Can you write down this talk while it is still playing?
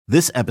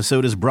This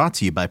episode is brought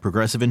to you by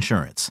Progressive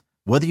Insurance.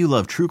 Whether you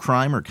love true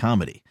crime or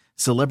comedy,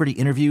 celebrity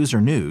interviews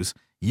or news,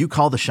 you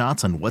call the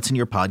shots on what's in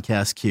your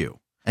podcast queue.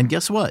 And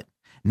guess what?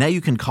 Now you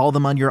can call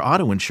them on your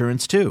auto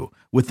insurance too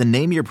with the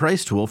Name Your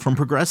Price tool from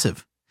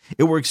Progressive.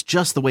 It works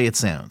just the way it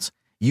sounds.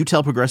 You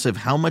tell Progressive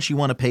how much you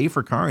want to pay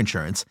for car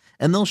insurance,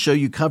 and they'll show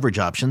you coverage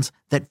options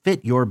that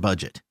fit your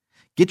budget.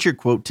 Get your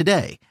quote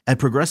today at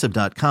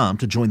Progressive.com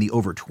to join the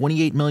over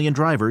 28 million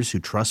drivers who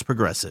trust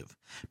Progressive.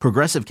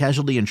 Progressive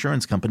Casualty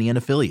Insurance Company and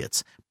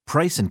Affiliates.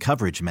 Price and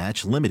coverage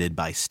match limited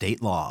by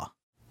state law.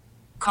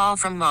 Call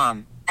from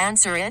mom.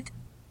 Answer it.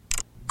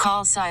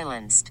 Call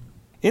silenced.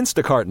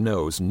 Instacart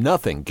knows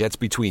nothing gets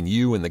between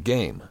you and the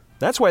game.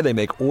 That's why they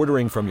make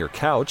ordering from your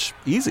couch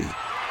easy.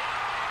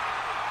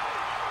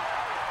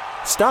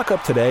 Stock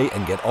up today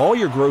and get all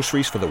your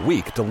groceries for the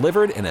week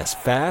delivered in as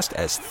fast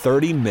as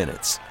 30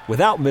 minutes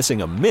without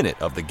missing a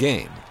minute of the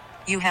game.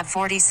 You have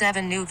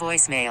 47 new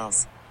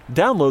voicemails.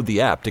 Download the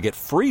app to get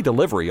free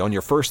delivery on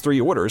your first 3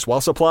 orders while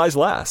supplies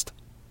last.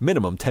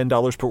 Minimum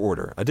 $10 per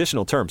order.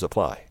 Additional terms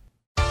apply.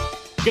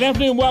 Good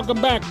afternoon.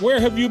 Welcome back. Where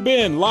have you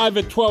been? Live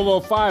at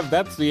 12:05.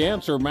 That's the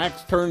answer.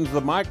 Max turns the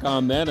mic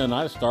on then, and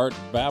I start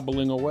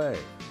babbling away.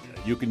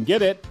 You can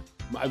get it.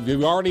 Have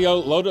you already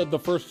loaded the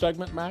first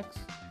segment, Max?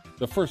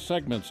 The first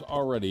segment's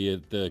already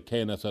at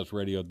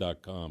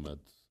knssradio.com.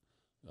 It's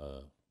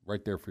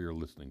right there for your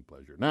listening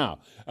pleasure. Now,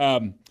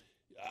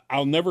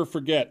 I'll never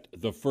forget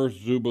the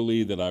first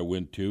Zoobilee that I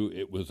went to.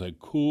 It was a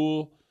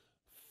cool,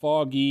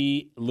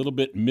 foggy, a little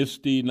bit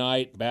misty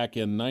night back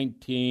in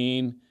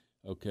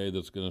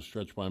that's going to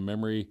stretch my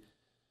memory,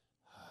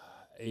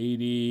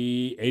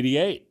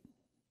 88.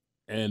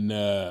 And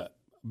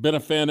been a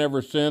fan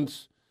ever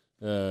since.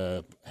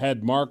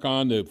 Had Mark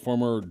on, the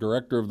former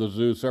director of the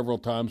zoo, several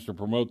times to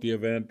promote the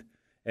event,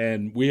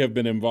 and we have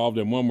been involved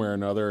in one way or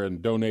another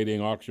and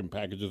donating auction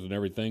packages and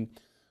everything.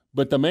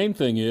 But the main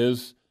thing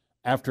is,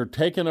 after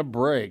taking a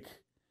break,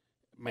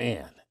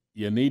 man,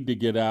 you need to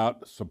get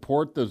out,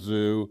 support the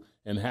zoo,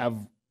 and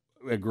have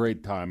a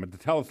great time. And to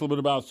tell us a little bit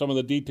about some of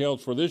the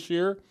details for this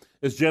year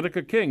is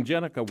Jennika King.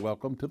 Jennika,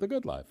 welcome to The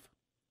Good Life.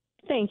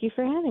 Thank you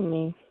for having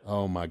me.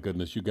 Oh, my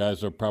goodness. You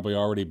guys have probably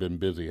already been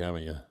busy,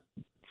 haven't you?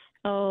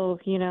 Oh,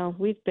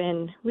 we've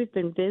been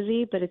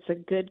busy, but it's a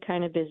good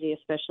kind of busy,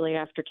 especially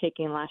after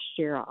taking last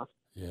year off.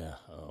 Yeah.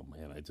 Oh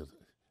man,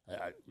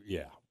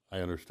 I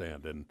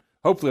understand, and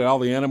hopefully all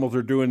the animals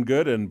are doing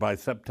good. And by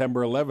September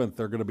 11th,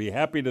 they're going to be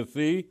happy to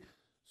see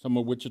some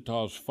of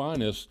Wichita's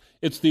finest.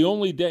 It's the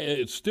only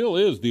day. It still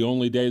is the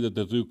only day that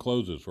the zoo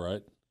closes,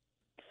 right?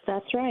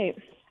 That's right.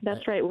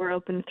 That's right. We're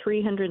open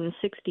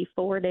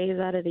 364 days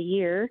out of the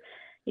year,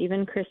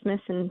 even Christmas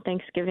and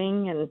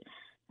Thanksgiving, and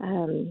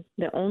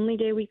the only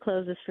day we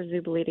close is for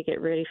Zoobilee to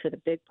get ready for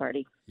the big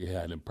party.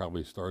 Yeah, and it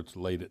probably starts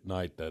late at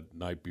night that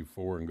night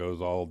before and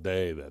goes all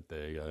day that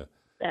day.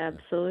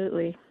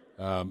 Absolutely.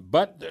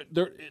 But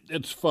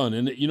it's fun.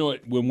 And,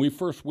 when we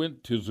first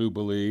went to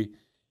Zoobilee,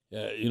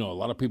 a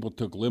lot of people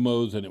took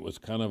limos, and it was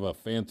kind of a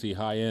fancy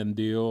high-end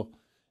deal.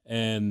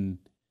 And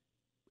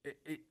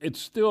it's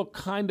still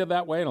kind of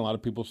that way, and a lot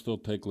of people still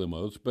take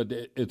limos. But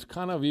it's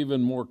kind of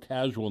even more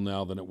casual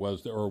now than it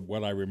was, or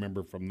what I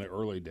remember from the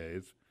early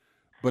days.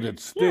 But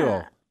it's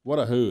still, what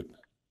a hoot.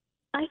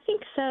 I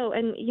think so.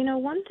 And,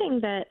 one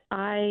thing that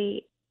I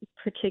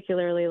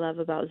particularly love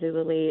about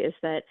Zoobilee is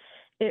that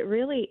it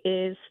really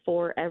is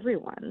for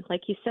everyone.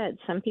 Like you said,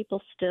 some people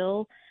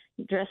still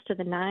dress to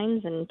the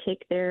nines and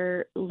take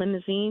their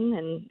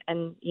limousine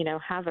and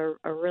have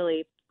a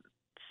really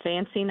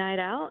fancy night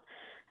out.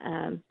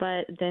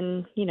 But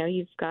then,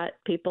 you've got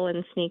people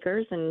in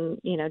sneakers and,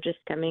 just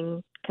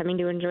coming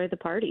to enjoy the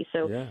party.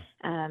 So,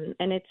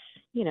 and it's,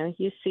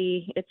 you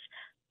see it's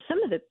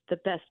some of the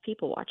best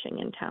people watching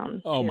in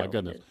town. Oh, my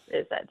goodness.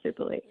 Is at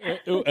Zoobilee.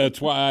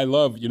 That's why I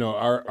love,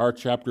 our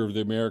chapter of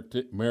the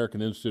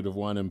American Institute of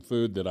Wine and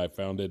Food that I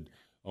founded,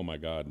 oh, my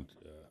God,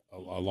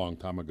 a long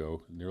time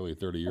ago, nearly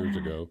 30 years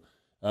ago.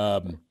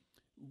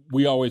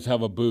 We always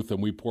have a booth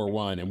and we pour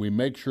wine, and we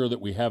make sure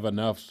that we have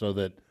enough so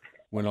that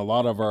when a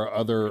lot of our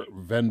other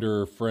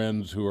vendor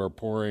friends who are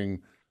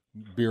pouring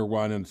beer,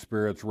 wine, and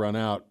spirits run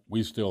out,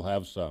 we still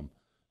have some.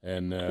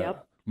 And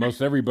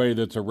most everybody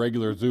that's a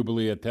regular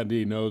Zoobilee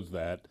attendee knows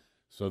that,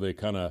 so they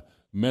kind of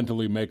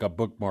mentally make a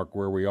bookmark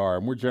where we are,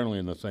 and we're generally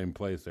in the same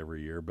place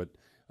every year. But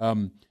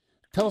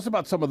tell us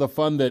about some of the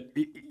fun that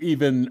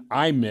even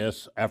I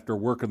miss after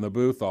working the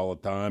booth all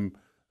the time.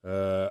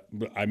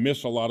 I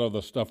miss a lot of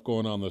the stuff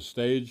going on the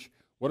stage.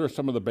 What are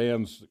some of the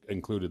bands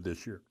included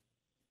this year?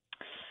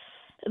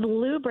 The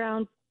Lou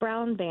Brown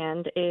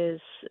Band is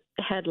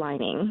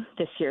headlining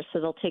this year, so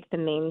they'll take the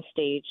main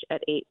stage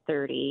at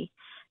 8:30.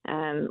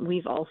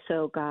 We've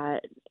also got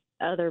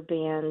other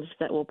bands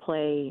that will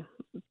play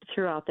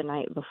throughout the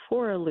night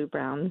before Lou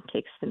Brown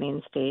takes the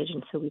main stage.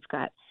 And so we've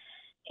got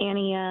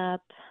Annie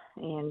Up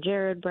and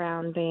Jared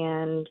Brown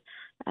Band,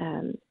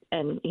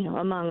 and,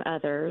 among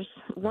others.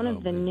 One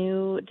of the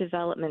new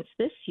developments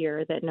this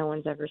year that no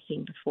one's ever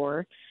seen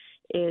before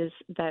is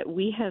that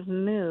we have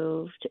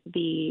moved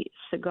the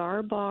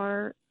cigar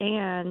bar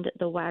and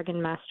the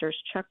Wagon Master's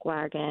Chuck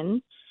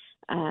Wagon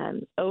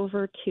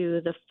over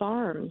to the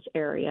farms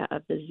area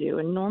of the zoo.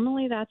 And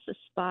normally that's a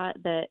spot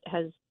that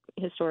has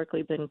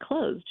historically been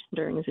closed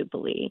during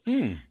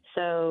Zoobilee.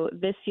 So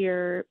this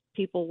year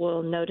people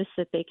will notice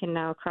that they can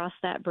now cross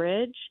that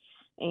bridge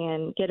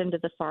and get into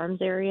the farms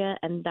area,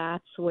 and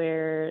that's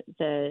where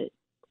the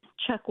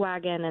Chuck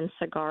Wagon and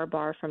cigar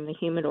bar from the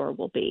humidor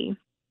will be.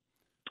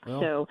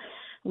 Well, so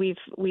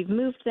we've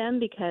moved them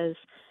because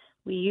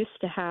we used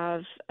to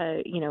have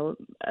a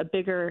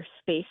bigger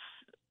space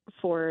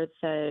for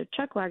the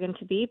Chuck Wagon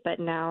to be, but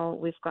now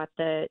we've got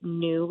the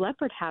new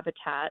leopard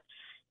habitat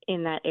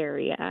in that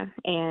area,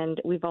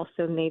 and we've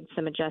also made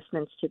some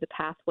adjustments to the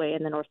pathway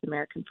in the North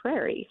American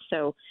prairie.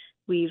 So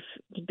we've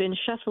been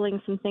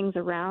shuffling some things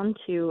around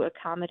to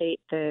accommodate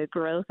the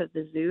growth of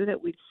the zoo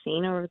that we've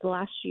seen over the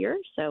last year.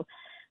 So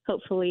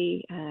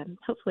hopefully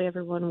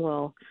everyone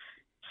will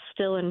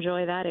still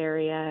enjoy that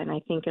area, and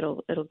I think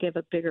it'll give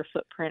a bigger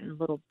footprint and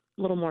a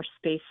little more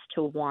space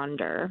to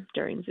wander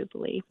during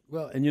Zoobilee.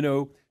 Well,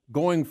 and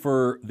going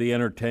for the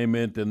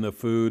entertainment and the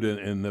food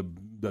and the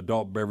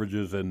adult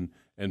beverages and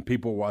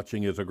people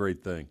watching is a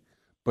great thing,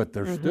 but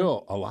there's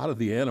still a lot of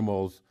the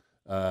animals.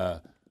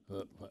 I'll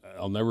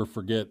never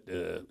forget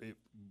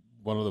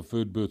one of the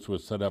food booths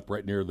was set up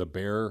right near the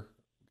bear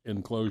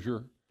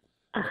enclosure,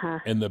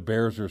 and the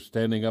bears are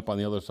standing up on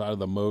the other side of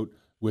the moat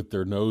with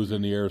their nose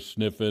in the air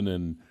sniffing,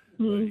 and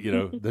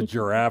the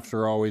giraffes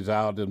are always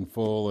out in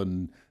full,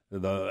 and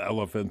the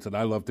elephants, and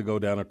I love to go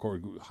down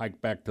hike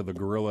back to the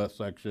gorilla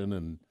section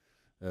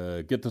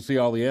and get to see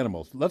all the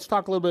animals. Let's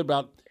talk a little bit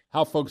about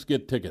how folks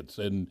get tickets.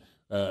 And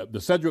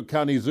the Sedgwick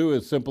County Zoo,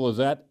 as simple as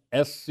that,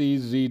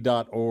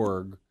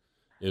 scz.org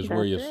is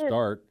where you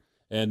start.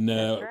 And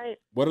right.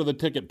 What are the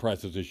ticket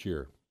prices this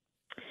year?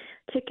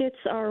 Tickets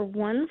are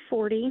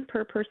 $140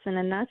 per person,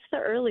 and that's the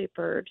early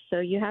bird. So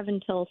you have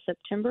until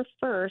September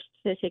 1st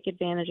to take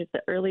advantage of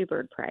the early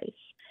bird price.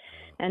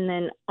 And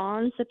then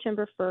on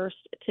September 1st,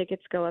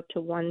 tickets go up to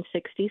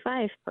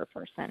 $165 per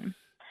person.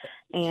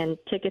 And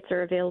tickets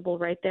are available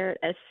right there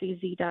at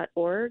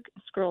scz.org.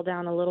 Scroll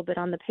down a little bit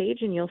on the page,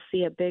 and you'll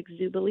see a big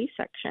Zoobilee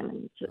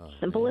section. It's as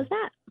simple as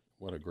that.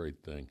 What a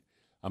great thing.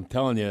 I'm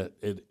telling you,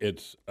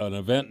 it's an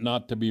event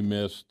not to be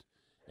missed.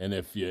 And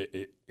if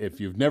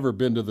you've never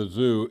been to the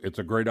zoo, it's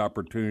a great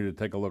opportunity to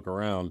take a look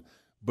around.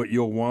 But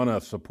you'll want to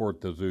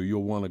support the zoo.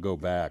 You'll want to go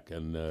back.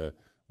 And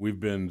we've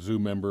been zoo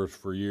members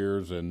for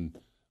years and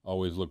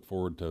always look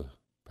forward to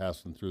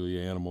passing through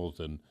the animals.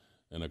 And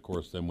of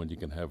course, then when you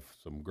can have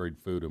some great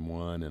food and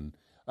wine. And,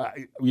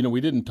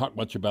 we didn't talk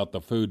much about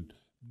the food.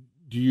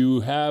 Do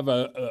you have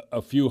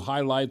a few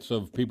highlights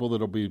of people that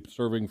will be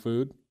serving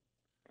food?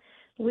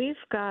 We've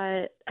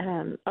got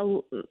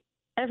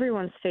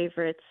everyone's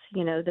favorites,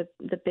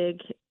 the big,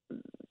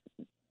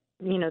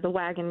 the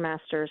Wagon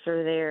Masters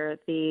are there.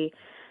 The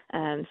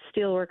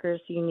Steelworkers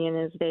Union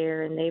is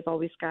there, and they've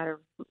always got a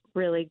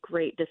really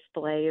great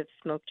display of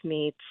smoked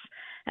meats.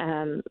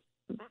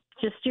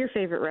 Just your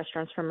favorite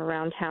restaurants from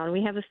around town.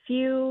 We have a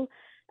few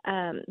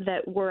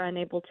that were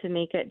unable to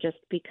make it just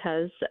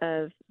because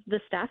of the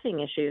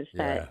staffing issues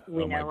that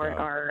we know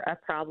are a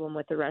problem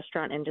with the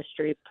restaurant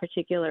industry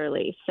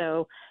particularly.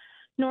 So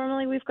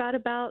normally we've got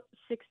about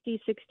 60,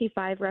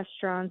 65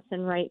 restaurants,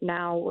 and right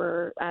now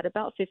we're at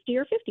about 50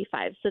 or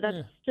 55. So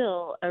that's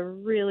still a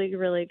really,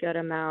 really good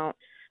amount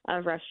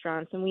of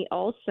restaurants. And we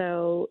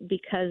also,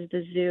 because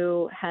the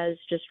zoo has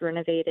just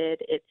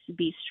renovated its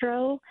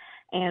bistro,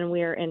 and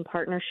we're in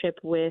partnership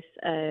with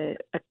a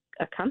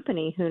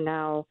company who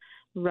now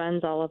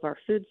runs all of our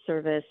food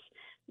service,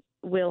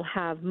 we'll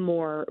have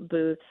more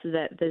booths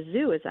that the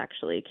zoo is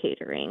actually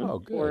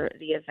catering for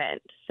the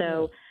event.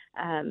 So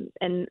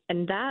and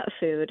that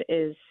food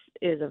is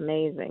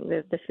amazing.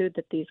 The food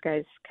that these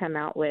guys come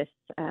out with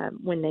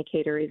when they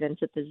cater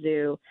events at the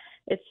zoo,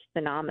 it's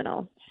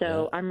phenomenal.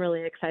 So I'm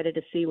really excited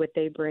to see what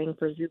they bring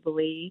for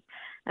Zoobilee.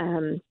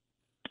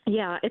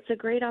 It's a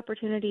great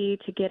opportunity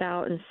to get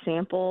out and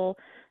sample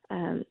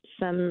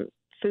some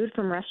food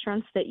from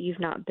restaurants that you've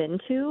not been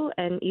to,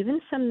 and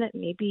even some that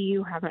maybe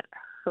you haven't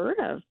heard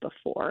of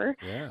before.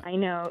 I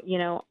know,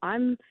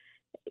 I'm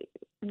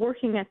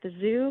working at the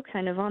zoo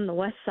kind of on the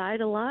west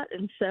side a lot,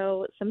 and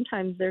so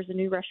sometimes there's a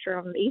new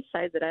restaurant on the east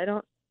side that I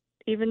don't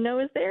even know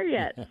is there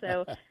yet.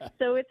 So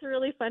it's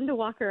really fun to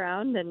walk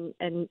around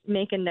and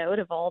make a note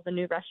of all the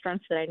new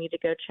restaurants that I need to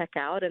go check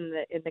out in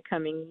the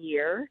coming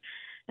year.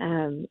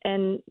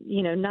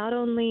 Not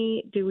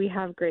only do we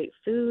have great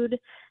food,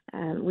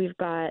 we've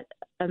got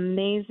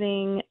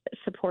amazing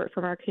support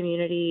from our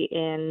community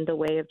in the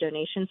way of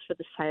donations for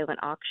the silent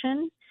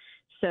auction.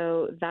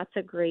 So that's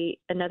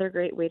another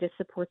great way to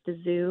support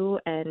the zoo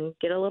and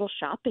get a little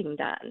shopping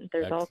done.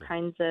 There's all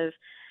kinds of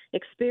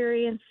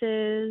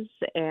experiences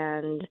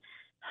and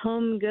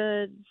home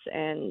goods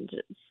and,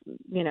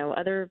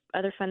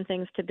 other fun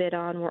things to bid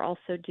on. We're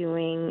also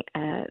doing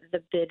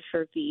the bid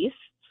for beasts.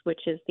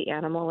 which is the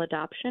animal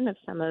adoption of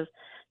some of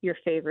your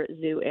favorite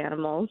zoo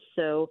animals.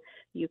 So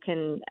you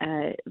can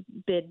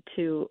bid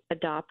to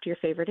adopt your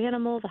favorite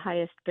animal. The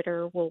highest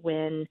bidder will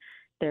win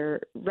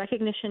their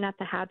recognition at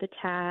the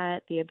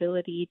habitat, the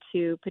ability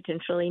to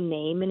potentially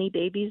name any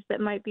babies that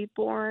might be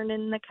born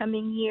in the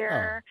coming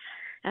year.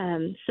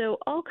 So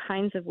all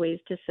kinds of ways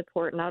to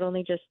support, not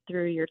only just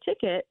through your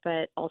ticket,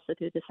 but also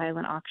through the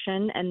silent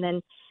auction. And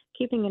then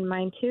keeping in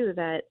mind, too,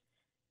 that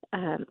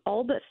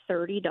all but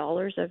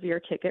 $30 of your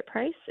ticket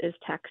price is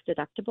tax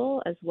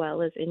deductible, as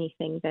well as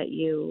anything that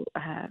you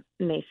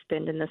may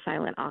spend in the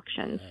silent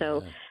auction.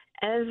 So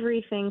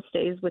everything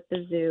stays with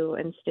the zoo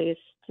and stays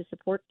to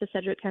support the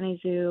Sedgwick County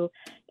Zoo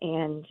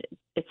and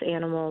its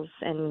animals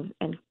and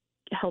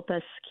help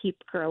us keep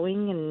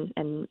growing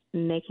and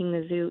making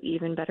the zoo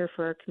even better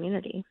for our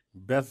community.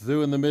 Best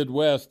zoo in the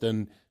Midwest.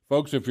 And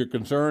folks, if you're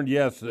concerned,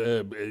 yes,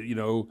 the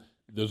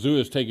zoo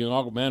is taking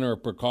all manner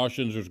of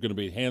precautions. There's going to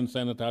be hand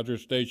sanitizer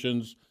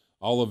stations.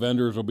 All the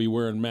vendors will be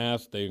wearing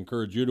masks. They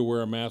encourage you to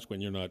wear a mask when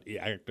you're not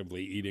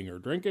actively eating or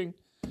drinking.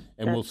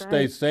 And we'll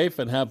stay safe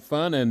and have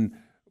fun. And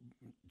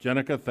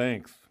Jennika,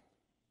 thanks.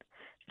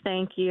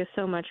 Thank you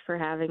so much for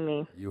having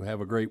me. You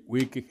have a great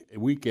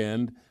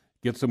weekend.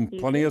 Get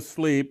plenty of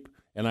sleep,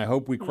 and I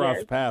hope we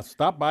cross paths.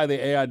 Stop by the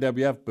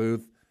AIWF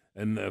booth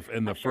in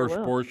the first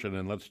portion,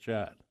 and let's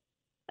chat.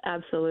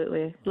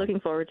 Absolutely. Looking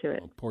forward to it.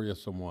 I'll pour you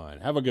some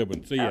wine. Have a good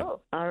one. See ya. Oh,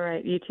 all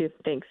right. You too.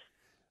 Thanks.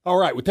 All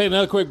right. We'll take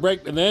another quick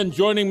break, and then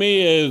joining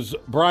me is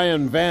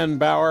Brian Van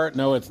Bauer.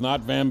 No, it's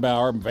not Van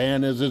Bauer.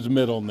 Van is his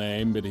middle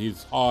name, but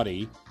he's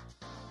haughty.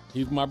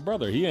 He's my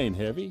brother. He ain't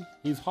heavy.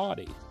 He's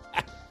haughty.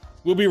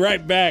 We'll be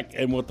right back,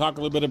 and we'll talk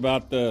a little bit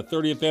about the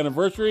 30th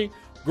anniversary,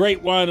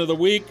 great wine of the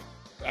week,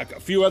 a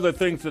few other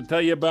things to tell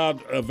you about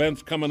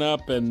events coming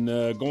up and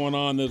going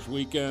on this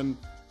weekend.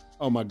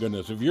 Oh, my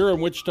goodness. If you're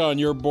in Wichita and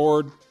you're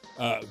bored,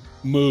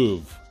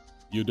 move.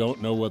 You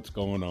don't know what's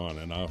going on,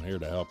 and I'm here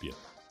to help you.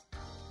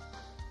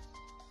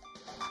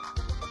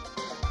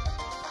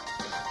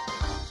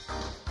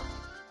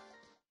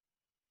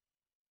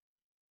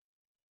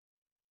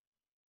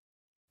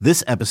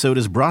 This episode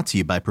is brought to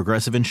you by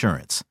Progressive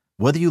Insurance.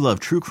 Whether you love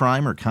true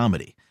crime or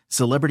comedy,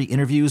 celebrity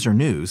interviews or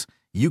news,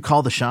 you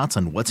call the shots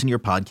on what's in your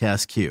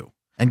podcast queue.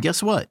 And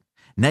guess what?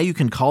 Now you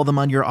can call them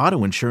on your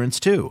auto insurance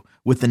too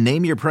with the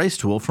Name Your Price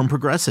tool from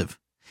Progressive.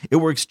 It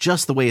works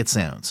just the way it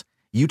sounds.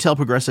 You tell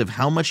Progressive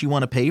how much you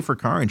want to pay for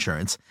car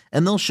insurance,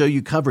 and they'll show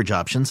you coverage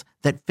options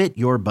that fit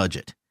your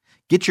budget.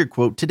 Get your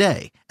quote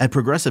today at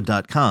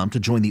Progressive.com to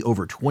join the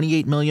over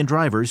 28 million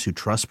drivers who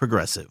trust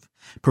Progressive.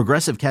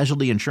 Progressive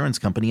Casualty Insurance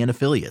Company and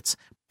Affiliates.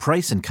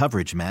 Price and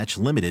coverage match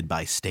limited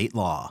by state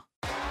law.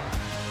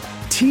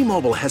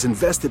 T-Mobile has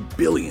invested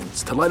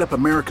billions to light up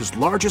America's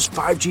largest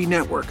 5G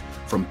network,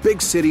 from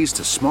big cities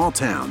to small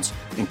towns,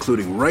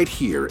 including right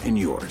here in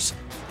yours.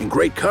 And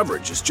great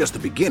coverage is just the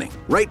beginning.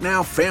 Right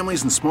now,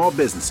 families and small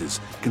businesses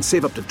can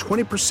save up to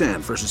 20%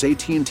 versus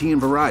AT&T and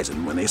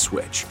Verizon when they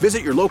switch.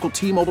 Visit your local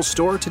T-Mobile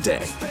store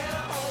today.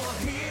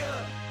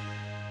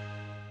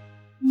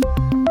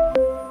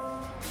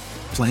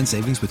 Plan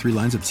savings with 3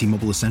 lines of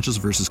T-Mobile Essentials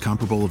versus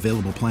comparable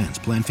available plans.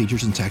 Plan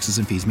features and taxes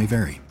and fees may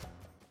vary.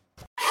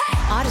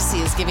 Odyssey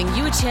is giving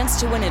you a chance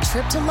to win a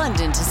trip to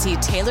London to see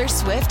Taylor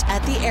Swift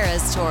at the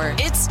Eras Tour.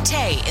 It's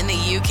Tay in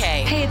the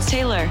UK. Hey, it's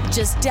Taylor.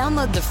 Just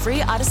download the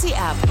free Odyssey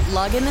app,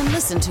 log in and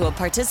listen to a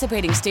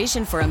participating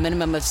station for a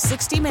minimum of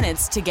 60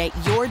 minutes to get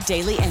your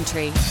daily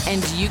entry.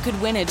 And you could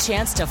win a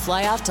chance to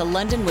fly off to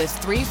London with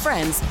 3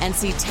 friends and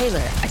see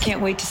Taylor. I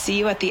can't wait to see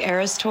you at the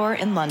Eras Tour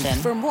in London.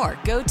 For more,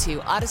 go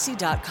to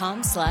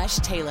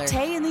odyssey.com/Taylor.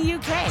 Tay in the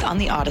UK. On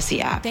the Odyssey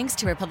app. Thanks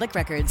to Republic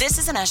Records. This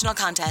is a national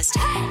contest.